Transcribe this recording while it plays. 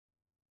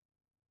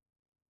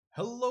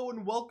Hello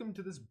and welcome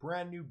to this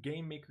brand new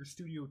Game Maker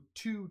Studio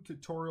 2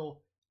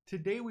 tutorial.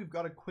 Today we've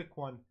got a quick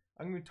one.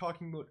 I'm going to be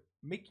talking about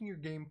making your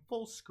game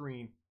full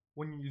screen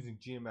when you're using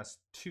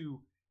GMS2,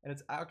 and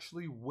it's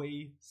actually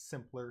way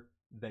simpler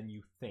than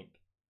you think.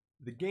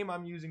 The game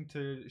I'm using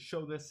to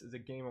show this is a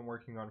game I'm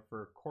working on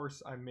for a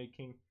course I'm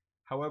making.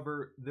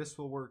 However, this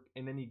will work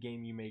in any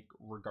game you make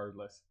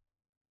regardless.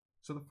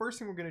 So the first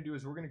thing we're going to do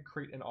is we're going to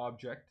create an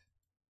object,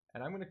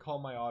 and I'm going to call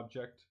my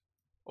object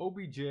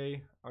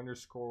obj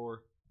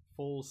underscore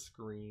full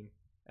screen,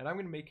 and I'm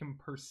going to make him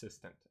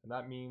persistent, and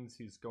that means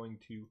he's going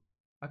to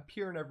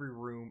appear in every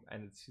room,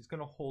 and he's going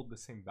to hold the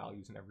same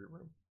values in every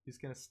room. He's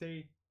going to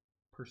stay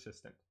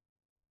persistent.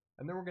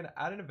 And then we're going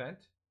to add an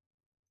event,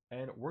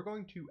 and I'm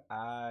going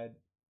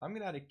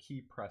to add a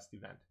key pressed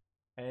event,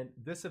 and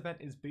this event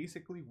is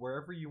basically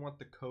wherever you want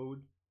the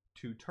code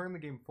to turn the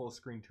game full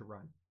screen to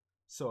run.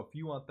 So if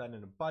you want that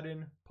in a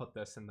button, put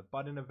this in the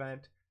button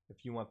event.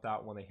 If you want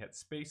that when they hit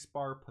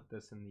spacebar, put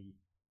this in the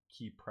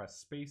key press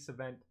space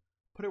event.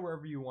 Put it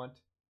wherever you want.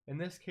 In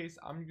this case,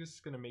 I'm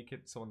just going to make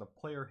it so when the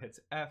player hits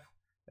F,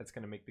 it's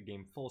going to make the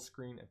game full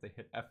screen. If they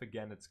hit F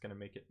again, it's going to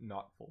make it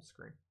not full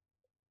screen.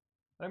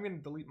 And I'm going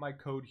to delete my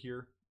code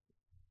here.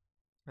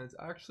 And it's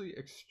actually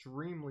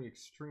extremely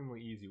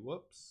easy.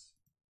 Whoops.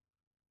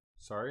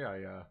 Sorry,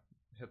 I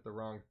hit the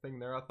wrong thing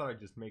there. I thought I'd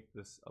just make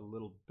this a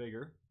little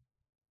bigger.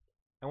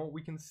 And what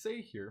we can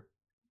say here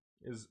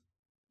is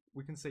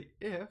we can say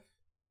if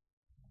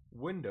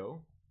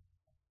window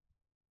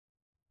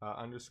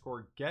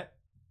underscore get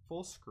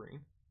full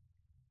screen,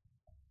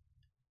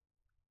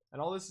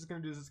 and all this is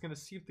going to do is it's going to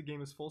see if the game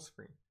is full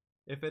screen.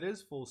 If it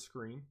is full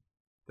screen,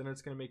 then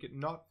it's going to make it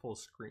not full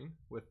screen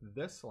with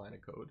this line of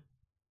code,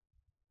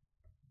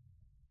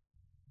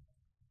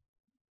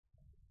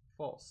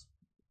 false.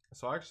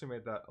 So I actually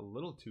made that a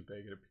little too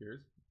big, it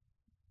appears.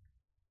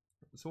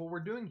 So what we're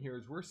doing here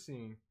is we're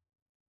seeing,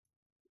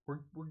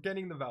 we're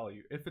getting the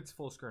value if it's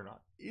full screen or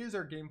not. Is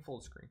our game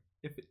full screen?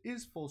 If it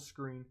is full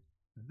screen,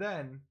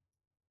 then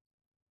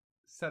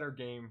set our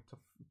game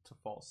to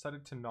false, set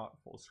it to not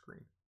full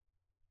screen.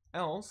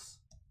 Else,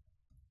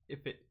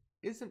 if it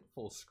isn't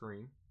full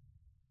screen,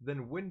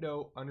 then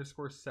window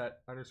underscore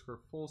set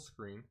underscore full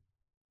screen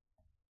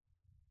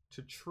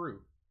to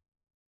true.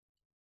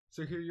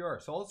 So here you are.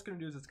 So all it's going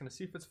to do is it's going to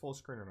see if it's full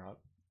screen or not,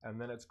 and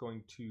then it's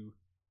going to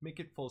make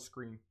it full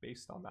screen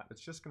based on that.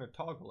 It's just going to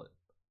toggle it.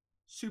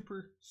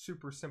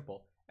 Super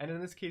simple. And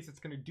in this case, it's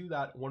going to do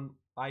that when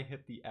I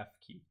hit the F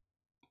key.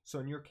 So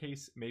in your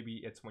case, maybe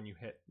it's when you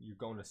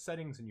go into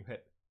settings and you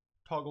hit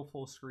toggle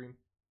full screen.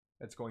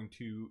 It's going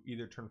to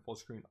either turn full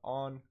screen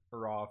on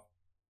or off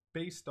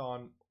based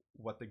on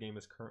what the game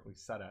is currently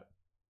set at.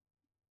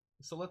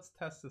 So let's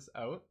test this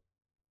out.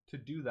 To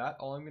do that,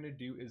 all I'm going to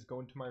do is go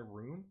into my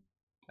room,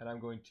 and I'm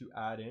going to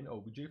add in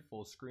obj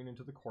full screen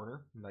into the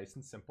corner, nice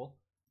and simple.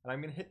 And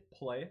I'm going to hit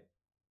play.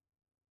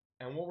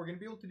 And what we're going to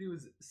be able to do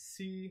is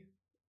see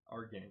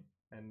our game,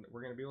 and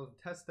we're going to be able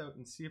to test out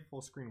and see if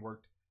full screen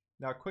worked.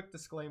 Now, quick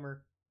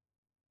disclaimer,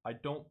 I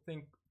don't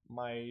think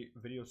my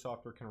video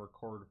software can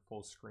record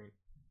full screen.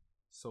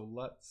 So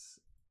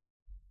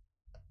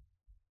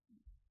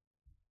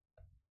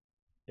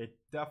it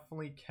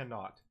definitely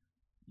cannot.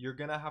 You're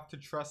gonna have to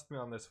trust me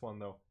on this one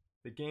though.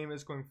 The game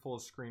is going full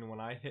screen. When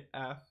I hit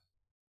F,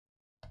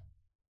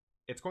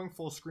 it's going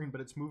full screen,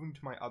 but it's moving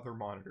to my other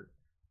monitor.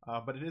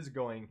 But it is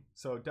going,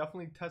 so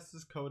definitely test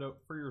this code out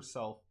for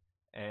yourself,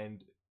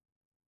 and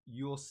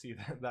you will see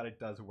that it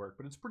does work.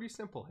 But it's pretty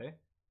simple, hey?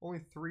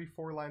 Only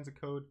 3-4 lines of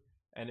code,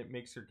 and it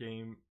makes your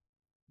game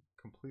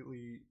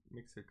completely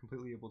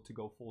able to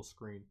go full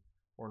screen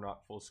or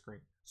not full screen.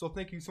 So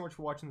thank you so much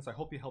for watching this. I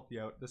hope it helped you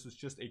out. This was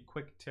just a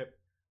quick tip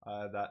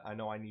that I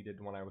know I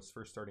needed when I was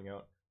first starting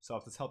out. So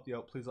if this helped you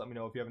out, please let me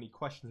know. If you have any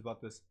questions about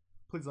this,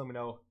 please let me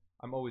know.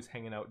 I'm always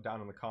hanging out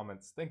down in the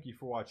comments. Thank you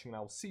for watching, and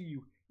I will see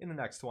you in the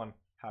next one.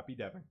 Happy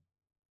deving.